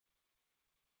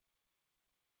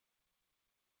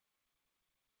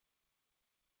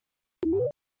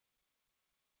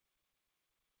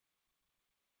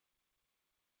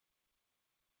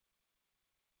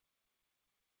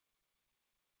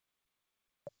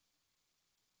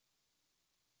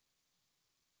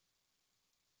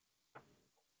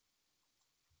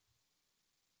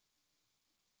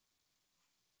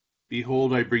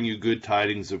Behold, I bring you good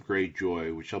tidings of great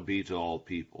joy, which shall be to all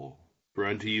people. For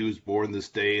unto you is born this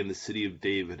day in the city of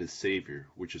David a Saviour,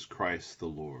 which is Christ the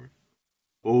Lord.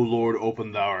 O Lord,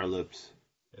 open thou our lips,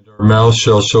 and our mouth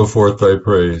shall show forth thy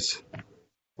praise.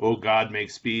 O God, make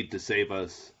speed to save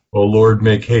us. O Lord,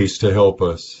 make haste to help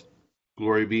us.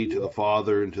 Glory be to the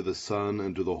Father, and to the Son,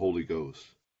 and to the Holy Ghost.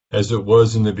 As it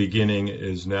was in the beginning,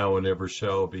 is now, and ever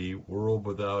shall be, world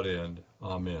without end.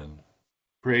 Amen.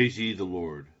 Praise ye the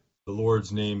Lord. The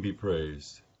Lord's name be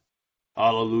praised.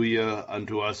 Alleluia,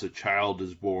 unto us a child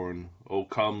is born. O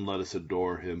come, let us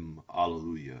adore him.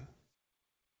 Alleluia.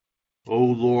 O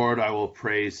Lord, I will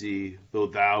praise thee, though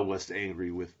thou wast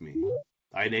angry with me.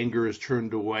 Thine anger is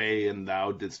turned away, and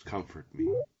thou didst comfort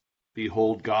me.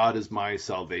 Behold, God is my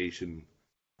salvation.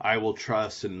 I will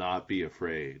trust and not be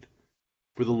afraid.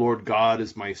 For the Lord God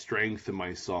is my strength and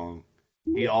my song.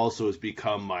 He also is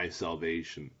become my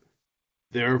salvation.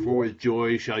 Therefore with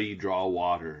joy shall ye draw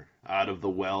water out of the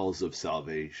wells of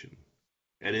salvation.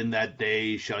 And in that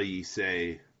day shall ye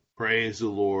say, Praise the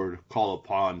Lord, call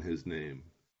upon his name.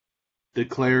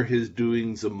 Declare his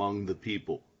doings among the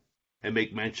people, and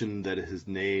make mention that his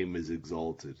name is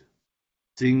exalted.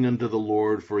 Sing unto the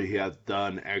Lord, for he hath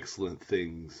done excellent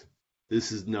things.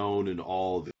 This is known in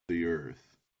all the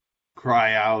earth.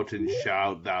 Cry out and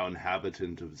shout, thou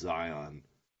inhabitant of Zion,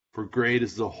 for great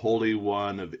is the Holy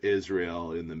One of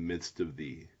Israel in the midst of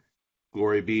thee.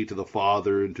 Glory be to the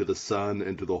Father, and to the Son,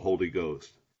 and to the Holy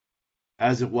Ghost,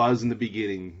 as it was in the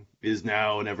beginning, is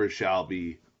now, and ever shall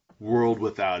be, world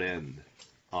without end.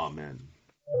 Amen.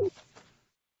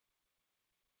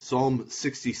 Psalm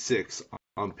 66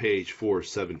 on page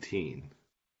 417.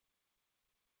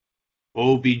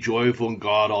 O be joyful in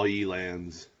God, all ye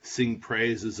lands. Sing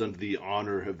praises unto the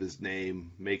honor of his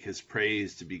name. Make his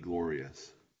praise to be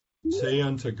glorious. Say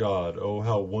unto God, O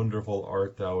how wonderful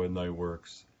art thou in thy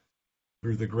works!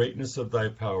 Through the greatness of thy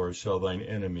power shall thine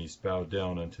enemies bow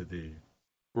down unto thee.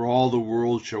 For all the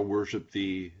world shall worship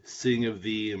thee, sing of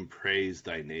thee, and praise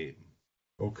thy name.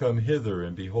 O come hither,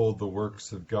 and behold the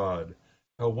works of God.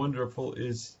 How wonderful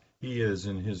he is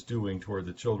in his doing toward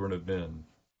the children of men.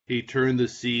 He turned the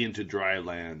sea into dry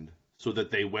land, so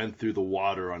that they went through the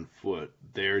water on foot.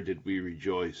 There did we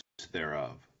rejoice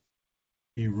thereof.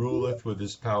 He ruleth with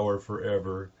his power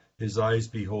forever. His eyes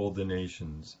behold the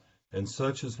nations, and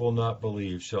such as will not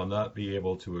believe shall not be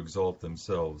able to exalt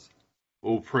themselves.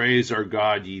 O praise our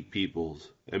God, ye peoples,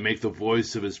 and make the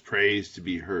voice of his praise to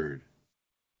be heard.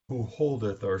 Who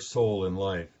holdeth our soul in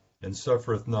life, and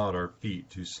suffereth not our feet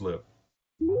to slip.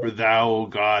 For thou, O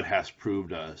God, hast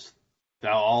proved us.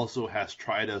 Thou also hast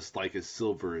tried us like as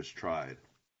silver is tried.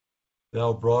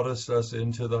 Thou broughtest us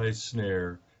into thy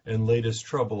snare, and laidest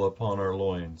trouble upon our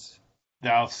loins.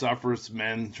 Thou sufferest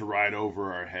men to ride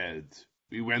over our heads.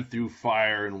 We went through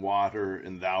fire and water,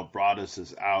 and thou broughtest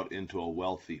us out into a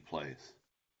wealthy place.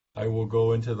 I will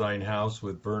go into thine house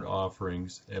with burnt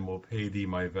offerings, and will pay thee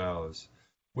my vows,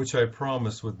 which I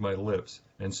promised with my lips,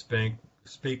 and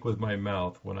spake with my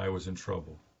mouth when I was in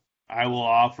trouble. I will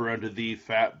offer unto thee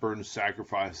fat burnt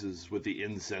sacrifices with the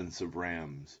incense of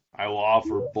rams. I will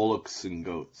offer bullocks and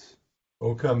goats.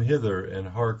 O come hither, and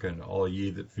hearken, all ye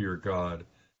that fear God,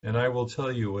 and I will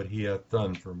tell you what he hath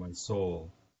done for my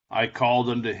soul. I called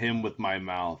unto him with my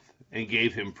mouth, and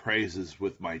gave him praises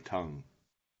with my tongue.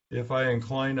 If I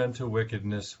incline unto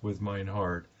wickedness with mine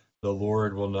heart, the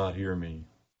Lord will not hear me.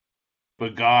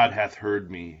 But God hath heard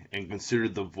me, and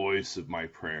considered the voice of my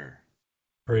prayer.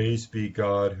 Praise be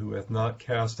God, who hath not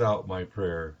cast out my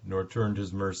prayer, nor turned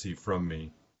his mercy from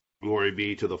me. Glory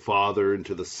be to the Father, and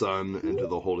to the Son, and to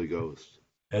the Holy Ghost.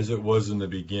 As it was in the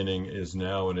beginning, is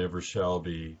now, and ever shall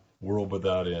be, world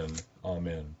without end.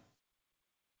 Amen.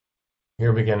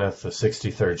 Here beginneth the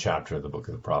 63rd chapter of the book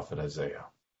of the prophet Isaiah.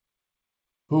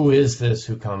 Who is this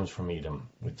who comes from Edom,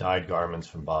 with dyed garments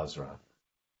from Basra?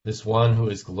 This one who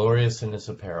is glorious in his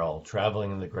apparel,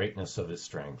 traveling in the greatness of his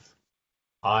strength.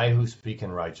 I who speak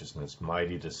in righteousness,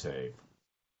 mighty to save.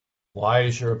 Why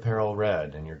is your apparel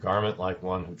red, and your garment like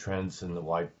one who treads in the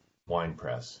white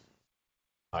winepress?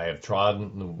 I have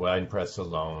trodden the winepress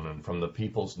alone, and from the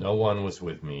peoples no one was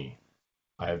with me.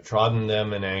 I have trodden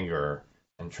them in anger,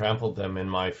 and trampled them in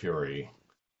my fury.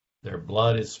 Their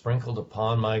blood is sprinkled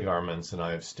upon my garments, and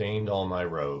I have stained all my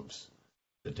robes.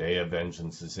 The day of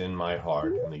vengeance is in my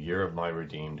heart, and the year of my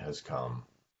redeemed has come.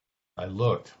 I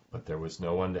looked, but there was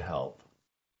no one to help.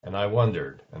 And I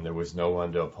wondered, and there was no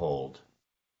one to uphold.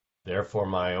 Therefore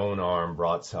my own arm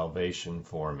brought salvation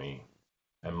for me,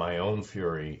 and my own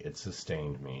fury it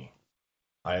sustained me.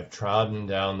 I have trodden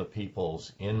down the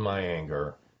peoples in my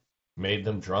anger, made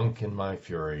them drunk in my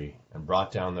fury, and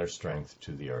brought down their strength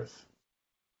to the earth.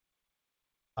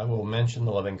 I will mention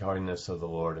the loving kindness of the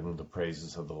Lord and the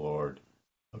praises of the Lord,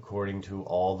 according to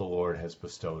all the Lord has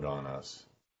bestowed on us,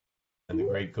 and the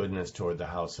great goodness toward the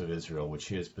house of Israel, which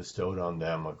he has bestowed on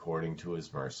them according to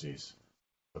his mercies,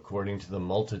 according to the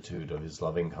multitude of his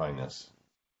loving kindness.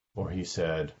 For he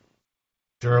said,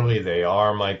 Surely they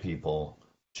are my people,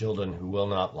 children who will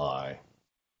not lie.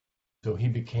 So he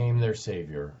became their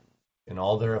Savior. In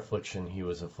all their affliction he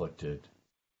was afflicted,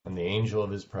 and the angel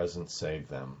of his presence saved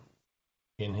them.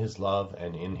 In his love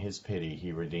and in his pity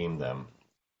he redeemed them,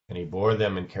 and he bore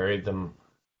them and carried them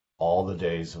all the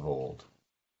days of old.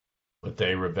 But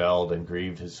they rebelled and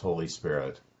grieved his Holy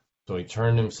Spirit, so he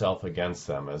turned himself against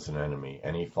them as an enemy,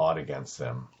 and he fought against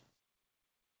them.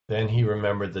 Then he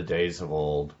remembered the days of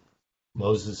old,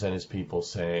 Moses and his people,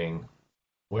 saying,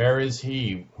 Where is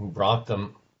he who brought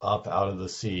them up out of the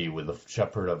sea with the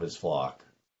shepherd of his flock?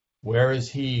 Where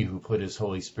is he who put his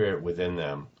Holy Spirit within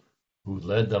them, who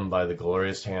led them by the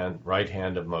glorious right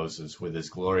hand of Moses with his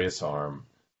glorious arm,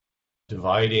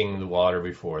 dividing the water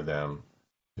before them,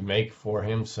 to make for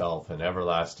himself an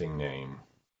everlasting name,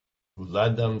 who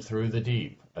led them through the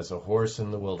deep as a horse in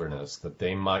the wilderness, that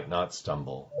they might not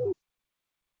stumble?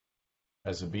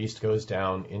 As a beast goes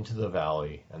down into the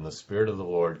valley, and the Spirit of the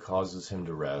Lord causes him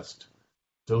to rest,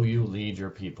 so you lead your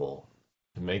people,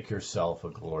 to make yourself a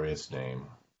glorious name.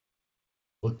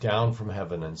 Look down from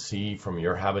heaven and see from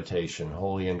your habitation,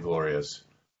 holy and glorious,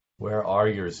 where are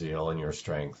your zeal and your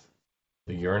strength,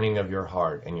 the yearning of your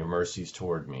heart and your mercies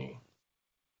toward me?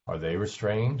 Are they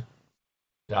restrained?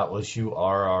 Doubtless you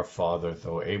are our father,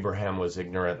 though Abraham was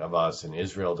ignorant of us and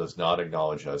Israel does not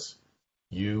acknowledge us.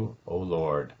 You, O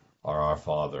Lord, are our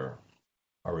Father.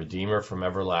 Our Redeemer from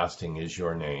everlasting is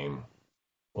your name.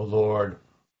 O Lord,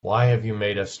 why have you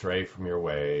made us stray from your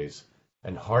ways,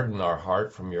 and hardened our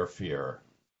heart from your fear?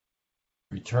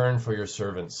 Return for your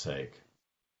servant's sake.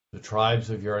 The tribes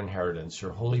of your inheritance,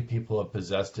 your holy people, have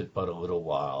possessed it but a little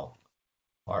while.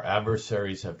 Our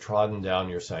adversaries have trodden down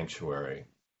your sanctuary.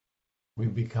 We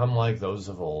become like those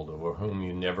of old, over whom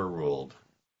you never ruled,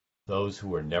 those who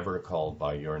were never called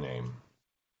by your name.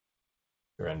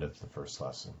 Here endeth the first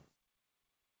lesson.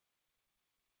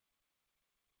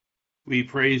 We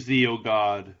praise thee, O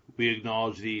God. We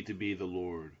acknowledge thee to be the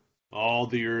Lord. All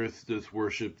the earth doth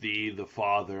worship thee, the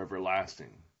Father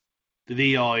everlasting. To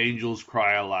thee all angels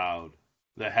cry aloud,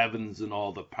 the heavens and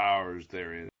all the powers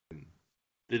therein.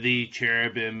 To thee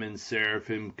cherubim and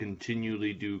seraphim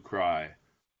continually do cry,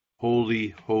 Holy,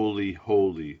 holy,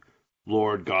 holy,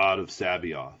 Lord God of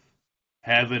Sabaoth.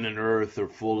 Heaven and earth are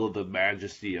full of the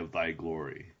majesty of thy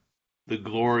glory. The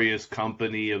glorious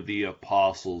company of the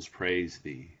apostles praise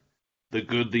thee. The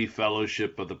goodly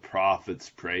fellowship of the prophets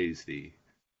praise thee.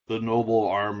 The noble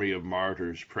army of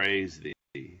martyrs praise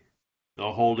thee.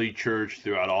 The holy church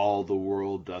throughout all the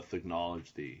world doth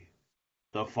acknowledge thee.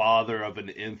 The Father of an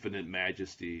infinite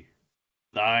majesty,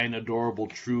 thine adorable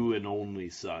true and only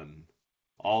Son,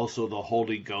 also the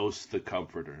Holy Ghost the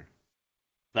Comforter.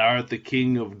 Thou art the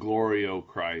King of glory, O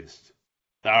Christ.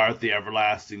 Thou art the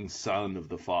everlasting Son of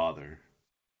the Father.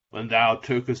 When thou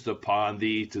tookest upon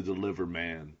thee to deliver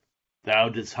man, thou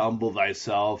didst humble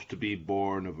thyself to be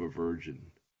born of a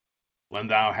virgin. When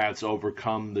thou hadst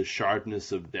overcome the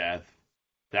sharpness of death,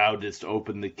 thou didst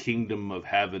open the kingdom of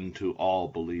heaven to all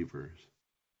believers.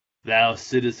 Thou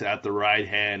sittest at the right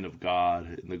hand of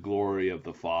God in the glory of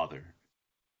the Father.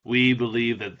 We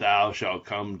believe that thou shalt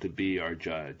come to be our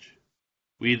judge.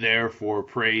 We therefore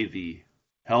pray thee,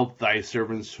 help thy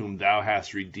servants whom thou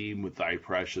hast redeemed with thy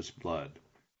precious blood.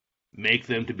 Make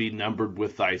them to be numbered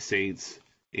with thy saints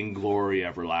in glory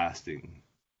everlasting.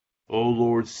 O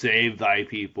Lord, save thy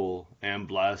people and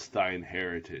bless thine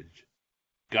heritage.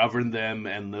 Govern them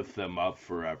and lift them up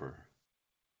forever.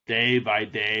 Day by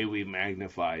day we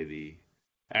magnify thee,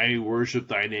 and we worship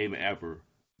thy name ever,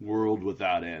 world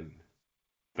without end.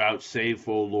 Vouchsafe,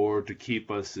 O Lord, to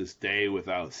keep us this day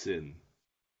without sin.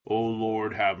 O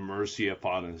Lord, have mercy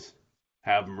upon us.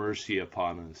 Have mercy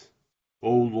upon us.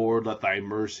 O Lord, let thy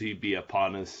mercy be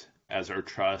upon us, as our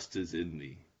trust is in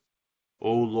thee.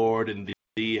 O Lord, in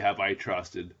thee have I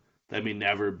trusted. Let me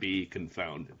never be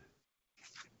confounded.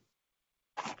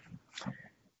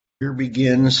 Here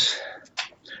begins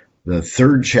the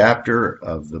third chapter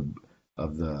of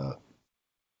the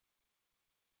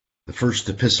first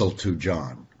epistle to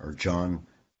John, or John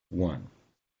 1.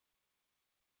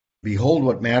 Behold,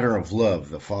 what manner of love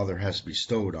the Father has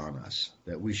bestowed on us,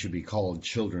 that we should be called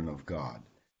children of God.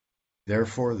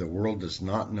 Therefore the world does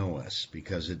not know us,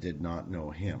 because it did not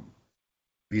know him.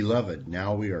 Beloved,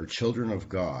 now we are children of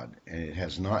God, and it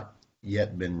has not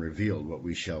yet been revealed what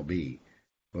we shall be.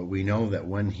 But we know that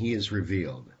when he is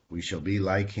revealed, we shall be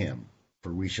like him,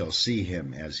 for we shall see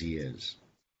him as he is.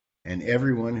 And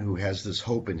everyone who has this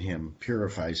hope in him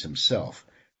purifies himself,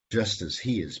 just as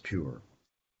he is pure.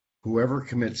 Whoever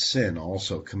commits sin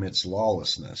also commits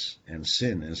lawlessness, and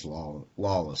sin is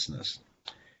lawlessness.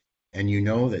 And you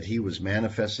know that he was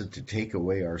manifested to take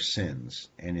away our sins,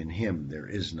 and in him there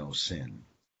is no sin.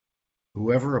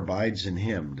 Whoever abides in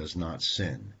him does not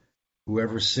sin.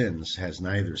 Whoever sins has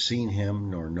neither seen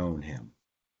him nor known him.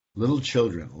 Little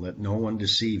children, let no one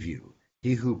deceive you.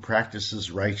 He who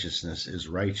practices righteousness is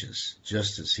righteous,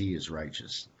 just as he is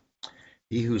righteous.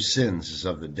 He who sins is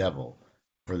of the devil,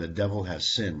 for the devil has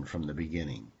sinned from the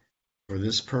beginning. For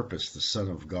this purpose the Son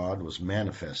of God was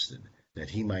manifested, that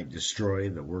he might destroy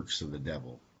the works of the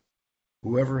devil.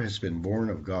 Whoever has been born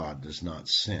of God does not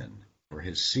sin, for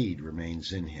his seed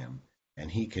remains in him,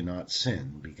 and he cannot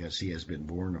sin because he has been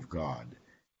born of God.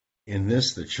 In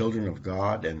this the children of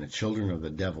God and the children of the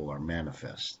devil are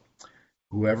manifest.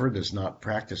 Whoever does not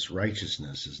practice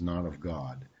righteousness is not of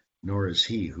God, nor is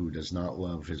he who does not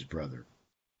love his brother.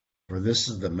 For this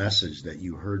is the message that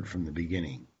you heard from the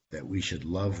beginning, that we should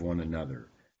love one another.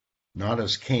 Not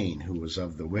as Cain, who was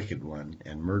of the wicked one,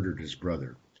 and murdered his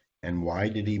brother. And why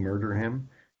did he murder him?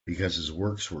 Because his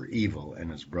works were evil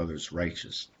and his brother's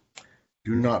righteous.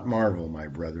 Do not marvel, my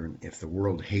brethren, if the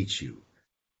world hates you.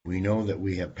 We know that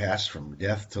we have passed from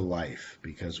death to life,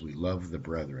 because we love the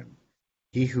brethren.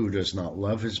 He who does not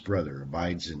love his brother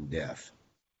abides in death.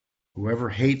 Whoever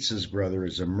hates his brother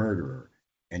is a murderer,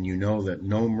 and you know that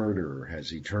no murderer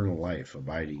has eternal life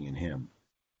abiding in him.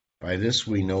 By this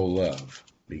we know love,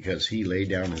 because he laid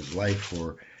down his life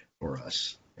for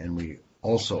us, and we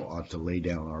also ought to lay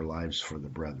down our lives for the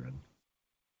brethren.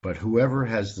 But whoever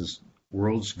has this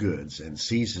world's goods and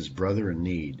sees his brother in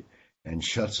need, and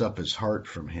shuts up his heart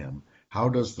from him, how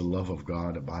does the love of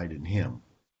God abide in him?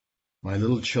 My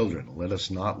little children, let us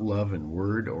not love in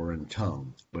word or in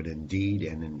tongue, but in deed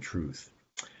and in truth.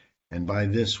 And by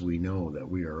this we know that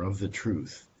we are of the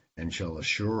truth, and shall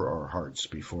assure our hearts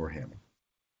before him.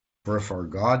 For if our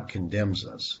God condemns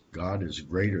us, God is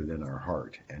greater than our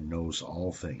heart, and knows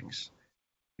all things.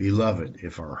 Beloved,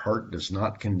 if our heart does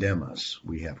not condemn us,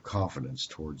 we have confidence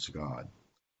towards God.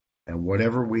 And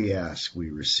whatever we ask,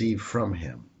 we receive from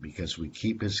him, because we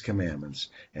keep his commandments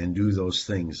and do those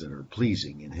things that are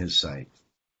pleasing in his sight.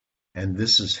 And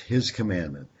this is his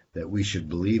commandment, that we should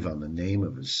believe on the name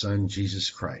of his Son, Jesus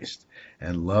Christ,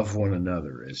 and love one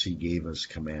another as he gave us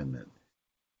commandment.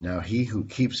 Now he who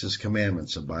keeps his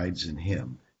commandments abides in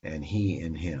him, and he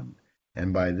in him.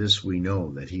 And by this we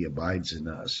know that he abides in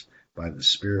us, by the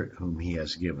Spirit whom he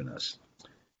has given us.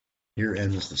 Here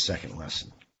ends the second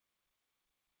lesson.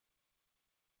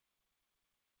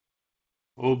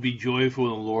 O be joyful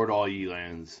in the Lord, all ye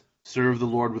lands. Serve the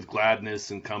Lord with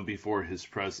gladness, and come before his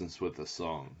presence with a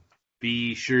song. Be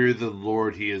ye sure that the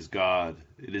Lord he is God.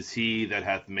 It is he that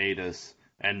hath made us,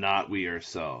 and not we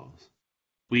ourselves.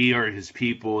 We are his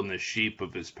people and the sheep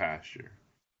of his pasture.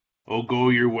 O go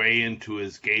your way into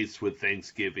his gates with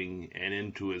thanksgiving, and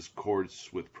into his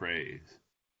courts with praise.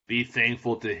 Be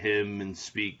thankful to him, and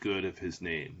speak good of his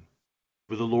name.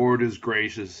 For the Lord is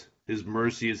gracious, his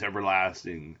mercy is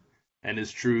everlasting, and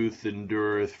his truth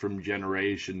endureth from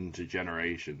generation to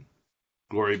generation.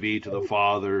 Glory be to the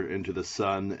Father, and to the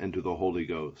Son, and to the Holy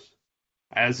Ghost,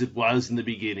 as it was in the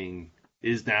beginning,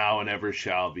 is now, and ever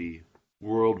shall be,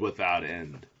 world without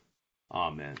end.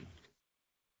 Amen.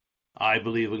 I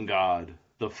believe in God,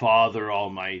 the Father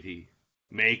Almighty,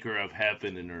 maker of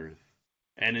heaven and earth,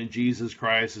 and in Jesus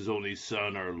Christ, his only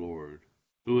Son, our Lord,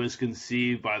 who was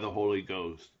conceived by the Holy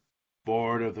Ghost,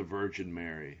 born of the Virgin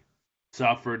Mary,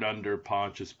 suffered under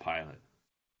Pontius Pilate,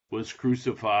 was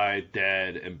crucified,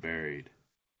 dead, and buried.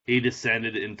 He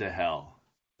descended into hell.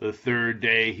 The third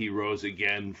day he rose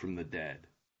again from the dead.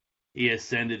 He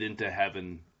ascended into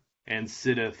heaven, and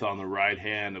sitteth on the right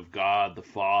hand of God the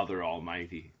Father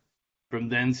Almighty. From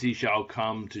thence he shall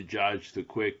come to judge the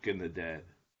quick and the dead.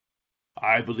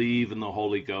 I believe in the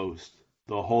Holy Ghost,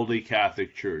 the Holy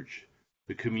Catholic Church,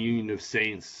 the communion of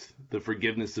saints, the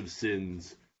forgiveness of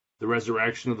sins, the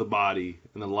resurrection of the body,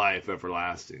 and the life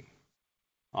everlasting.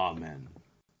 Amen.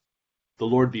 The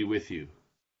Lord be with you.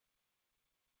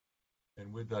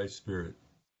 And with thy spirit.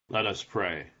 Let us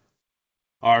pray.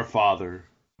 Our Father,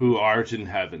 who art in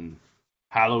heaven,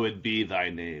 hallowed be thy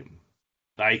name.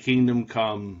 Thy kingdom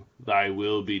come, thy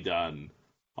will be done,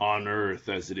 on earth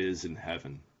as it is in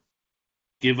heaven.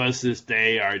 Give us this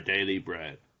day our daily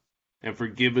bread, and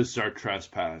forgive us our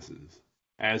trespasses,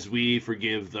 as we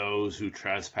forgive those who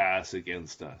trespass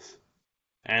against us.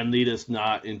 And lead us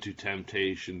not into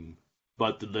temptation,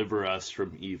 but deliver us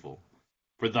from evil.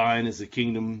 For thine is the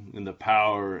kingdom, and the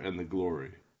power, and the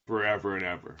glory, forever and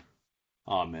ever.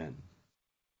 Amen.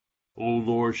 O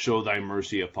Lord, show thy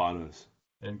mercy upon us.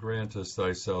 And grant us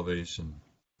thy salvation.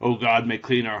 O God, make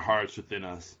clean our hearts within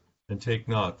us. And take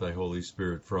not thy Holy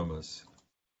Spirit from us.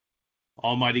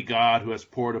 Almighty God, who hast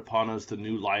poured upon us the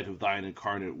new light of thine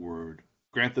incarnate word,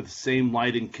 grant that the same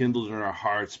light enkindled in our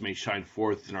hearts may shine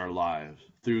forth in our lives,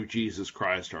 through Jesus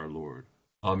Christ our Lord.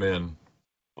 Amen.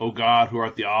 O God, who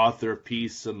art the author of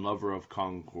peace and lover of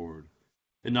concord,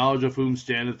 in knowledge of whom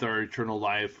standeth our eternal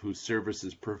life, whose service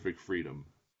is perfect freedom,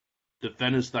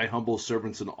 defend us thy humble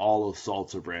servants in all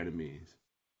assaults of our enemies,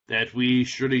 that we,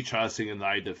 surely trusting in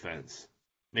thy defense,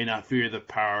 may not fear the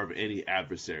power of any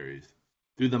adversaries,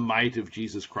 through the might of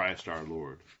Jesus Christ our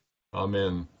Lord.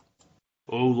 Amen.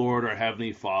 O Lord, our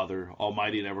heavenly Father,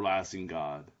 almighty and everlasting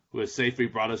God, who has safely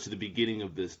brought us to the beginning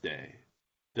of this day,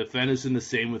 defend us in the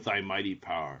same with thy mighty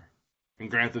power, and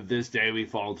grant that this day we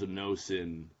fall into no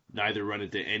sin, neither run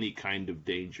into any kind of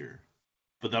danger,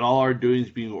 but that all our doings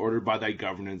being ordered by thy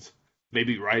governance may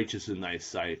be righteous in thy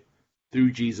sight,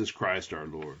 through Jesus Christ our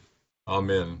Lord.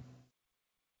 Amen.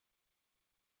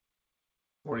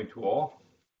 Morning to all.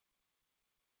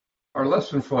 Our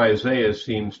lesson from Isaiah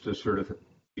seems to sort of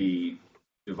be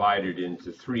divided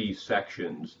into three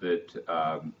sections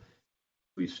that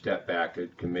we step back,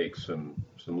 it can make some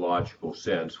logical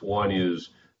sense. One is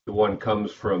the one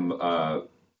comes from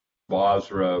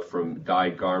Bozrah, from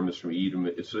dyed garments from Edom.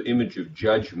 It's an image of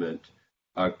judgment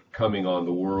coming on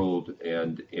the world,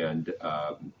 and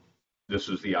this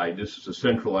is the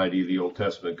central idea of the Old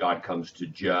Testament. God comes to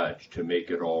judge, to make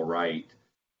it all right.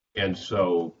 And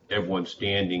so everyone's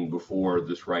standing before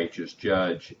this righteous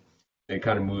judge, and it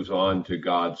kind of moves on to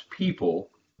God's people,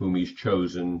 whom he's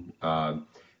chosen.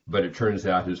 But it turns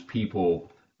out his people,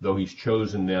 though he's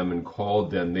chosen them and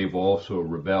called them, they've also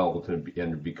rebelled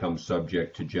and become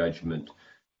subject to judgment.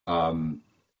 And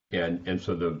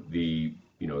so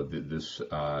this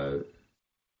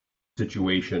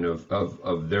situation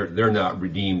of they're not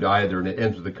redeemed either, and it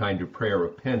ends with a kind of prayer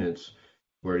of penance,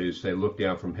 where it is, say, look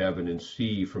down from heaven and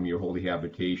see from your holy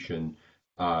habitation,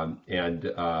 and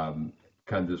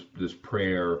kind of this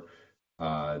prayer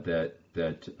that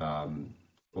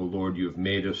O Lord, you have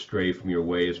made us stray from your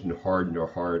ways and hardened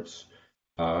our hearts,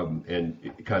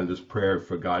 and kind of this prayer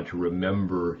for God to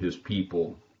remember his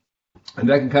people. And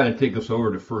that can kind of take us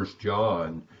over to 1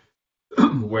 John,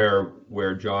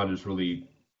 where John is really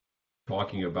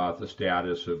talking about the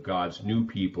status of God's new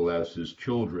people as his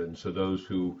children. So those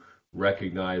who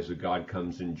recognize that God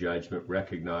comes in judgment,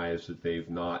 recognize that they've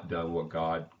not done what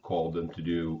God called them to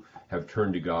do, have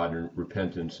turned to God in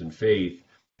repentance and faith,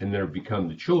 and they've become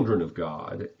the children of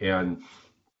God. And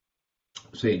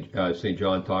St.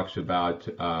 John talks about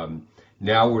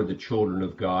now we're the children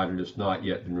of God, and it's not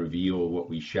yet been revealed what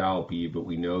we shall be, but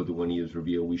we know that when he is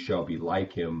revealed, we shall be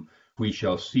like him. We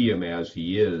shall see him as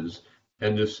he is.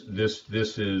 And this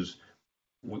is,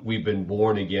 we've been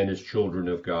born again as children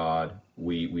of God.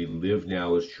 We live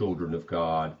now as children of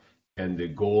God, and the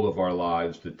goal of our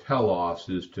lives, the telos,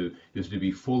 is to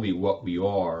be fully what we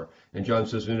are. And John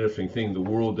says an interesting thing: the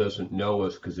world doesn't know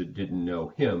us because it didn't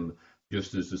know him.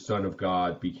 Just as the Son of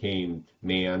God became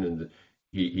man, and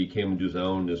he came into his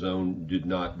own did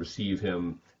not receive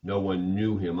him. No one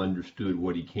knew him, understood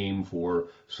what he came for.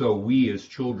 So we, as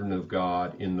children of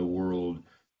God in the world,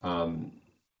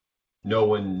 no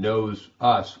one knows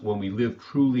us. When we live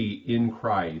truly in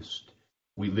Christ,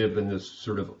 we live in this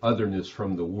sort of otherness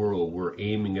from the world. We're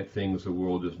aiming at things the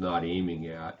world is not aiming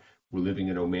at. We're living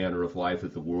in a manner of life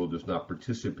that the world is not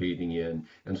participating in,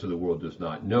 and so the world does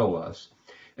not know us.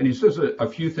 And he says a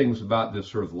few things about this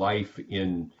sort of life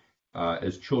in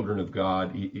as children of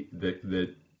God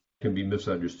that can be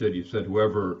misunderstood. He said,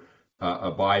 whoever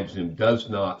abides in him does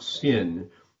not sin,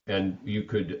 and you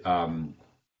could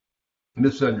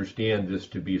misunderstand this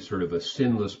to be sort of a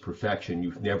sinless perfection.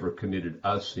 You've never committed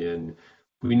a sin.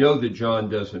 We know that John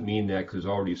doesn't mean that, because it's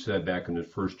already said back in the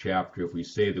first chapter, if we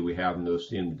say that we have no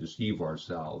sin, we deceive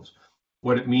ourselves.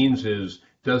 What it means is,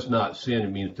 does not sin,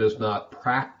 it means does not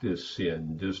practice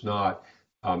sin, does not,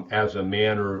 as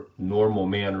a normal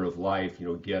manner of life,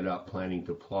 get up planning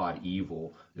to plot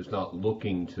evil, is not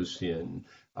looking to sin.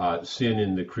 Sin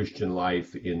in the Christian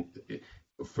life,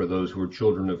 for those who are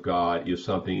children of God, is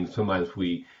something sometimes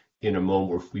we, in a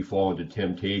moment where we fall into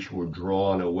temptation, we're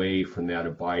drawn away from that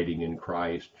abiding in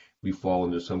Christ. We fall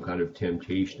into some kind of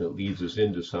temptation that leads us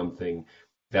into something.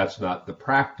 That's not the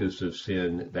practice of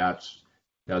sin. That's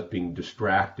being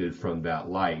distracted from that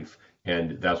life.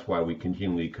 And that's why we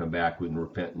continually come back with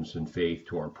repentance and faith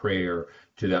to our prayer,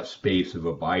 to that space of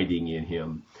abiding in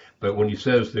him. But when he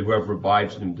says that whoever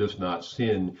abides in him does not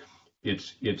sin,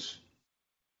 it's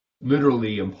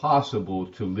literally impossible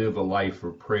to live a life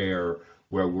of prayer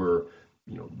where we're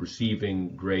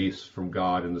receiving grace from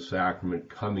God in the sacrament,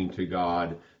 coming to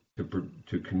God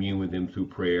to commune with Him through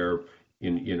prayer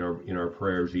in our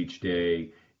prayers each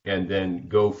day, and then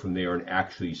go from there and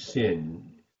actually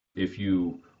sin. If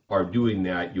you are doing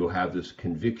that, you'll have this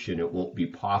conviction it won't be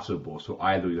possible. So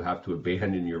either you'll have to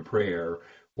abandon your prayer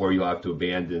or you'll have to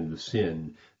abandon the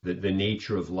sin. The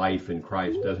nature of life in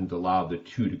Christ doesn't allow the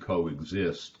two to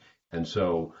coexist. And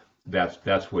so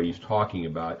that's what he's talking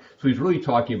about. So he's really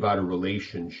talking about a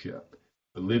relationship,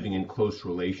 living in close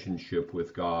relationship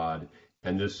with God.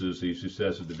 And this is, as he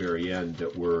says at the very end,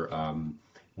 that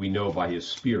we know by his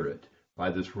Spirit, by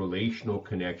this relational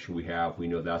connection we have, we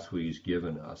know that's what he's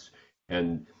given us.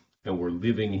 And we're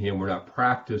living in him. We're not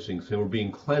practicing sin. We're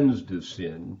being cleansed of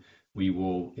sin. We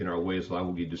will, in our ways of life,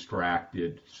 will be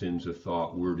distracted, sins of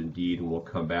thought, word, and deed, and we'll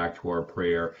come back to our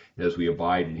prayer. And as we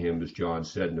abide in him, as John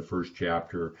said in the first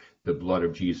chapter, the blood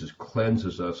of Jesus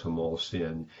cleanses us from all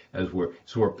sin.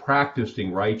 So we're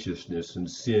practicing righteousness,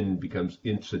 and sin becomes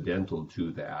incidental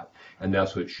to that. And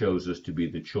that's what shows us to be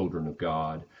the children of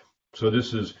God. So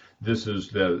this is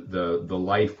the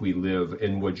life we live.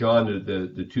 And what John,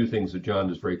 the two things that John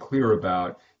is very clear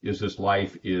about is this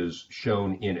life is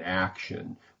shown in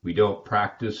action. We don't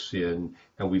practice sin,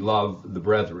 and we love the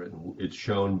brethren. It's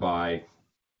shown by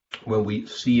when we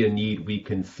see a need we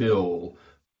can fill,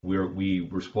 we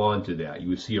respond to that.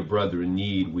 You see a brother in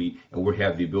need, we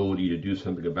have the ability to do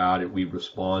something about it. We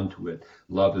respond to it.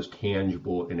 Love is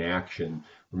tangible in action.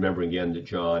 Remember again that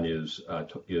John is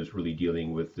really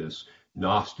dealing with this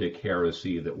Gnostic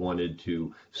heresy that wanted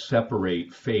to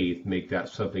separate faith, make that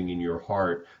something in your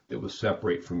heart that was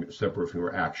separate from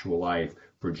your actual life.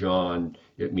 For John,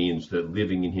 it means that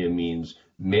living in him means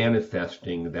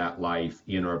manifesting that life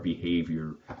in our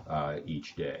behavior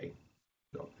each day.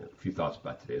 So, a few thoughts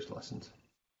about today's lessons.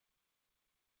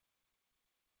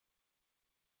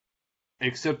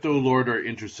 Accept, O Lord, our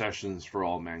intercessions for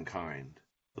all mankind.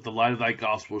 Let the light of thy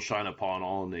gospel shine upon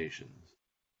all nations.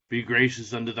 Be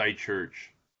gracious unto thy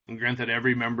church, and grant that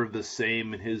every member of the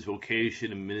same in his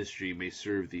vocation and ministry may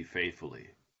serve thee faithfully.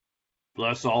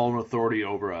 Bless all in authority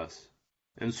over us,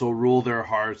 and so rule their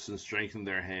hearts and strengthen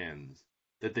their hands,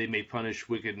 that they may punish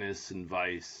wickedness and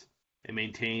vice, and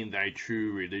maintain thy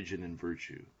true religion and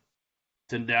virtue.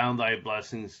 Send down thy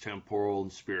blessings, temporal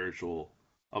and spiritual,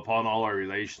 upon all our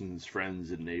relations,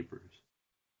 friends, and neighbors.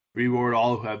 Reward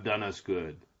all who have done us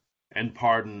good, and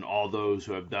pardon all those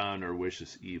who have done or wish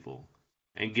us evil,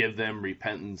 and give them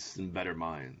repentance and better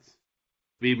minds.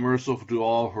 Be merciful to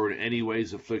all who are in any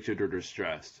ways afflicted or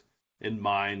distressed, in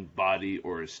mind, body,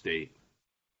 or estate.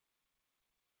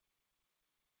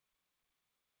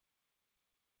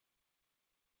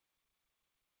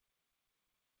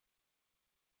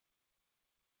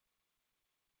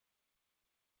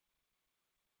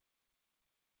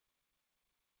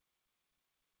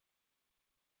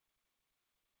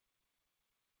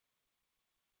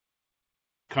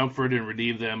 Comfort and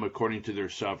relieve them according to their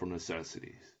several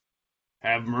necessities.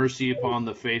 Have mercy upon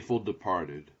the faithful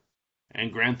departed,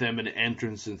 and grant them an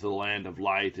entrance into the land of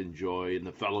light and joy in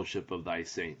the fellowship of thy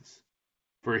saints.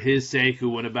 For his sake who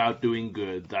went about doing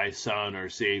good, thy Son, our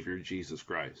Savior, Jesus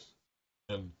Christ.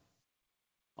 Amen.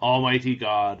 Almighty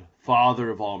God, Father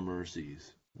of all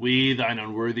mercies, we, thine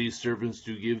unworthy servants,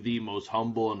 do give thee most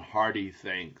humble and hearty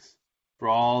thanks for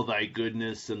all thy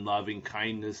goodness and loving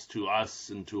kindness to us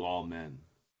and to all men.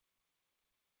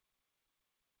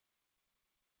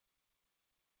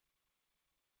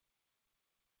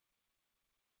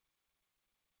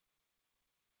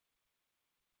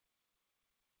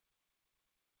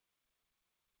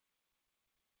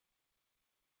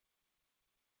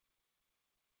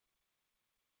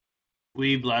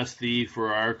 We bless thee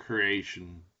for our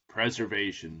creation,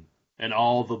 preservation, and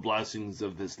all the blessings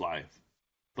of this life,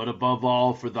 but above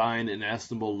all for thine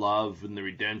inestimable love and the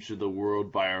redemption of the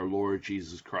world by our Lord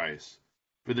Jesus Christ,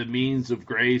 for the means of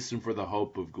grace and for the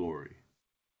hope of glory.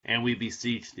 And we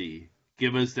beseech thee,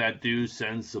 give us that due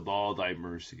sense of all thy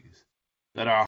mercies, that our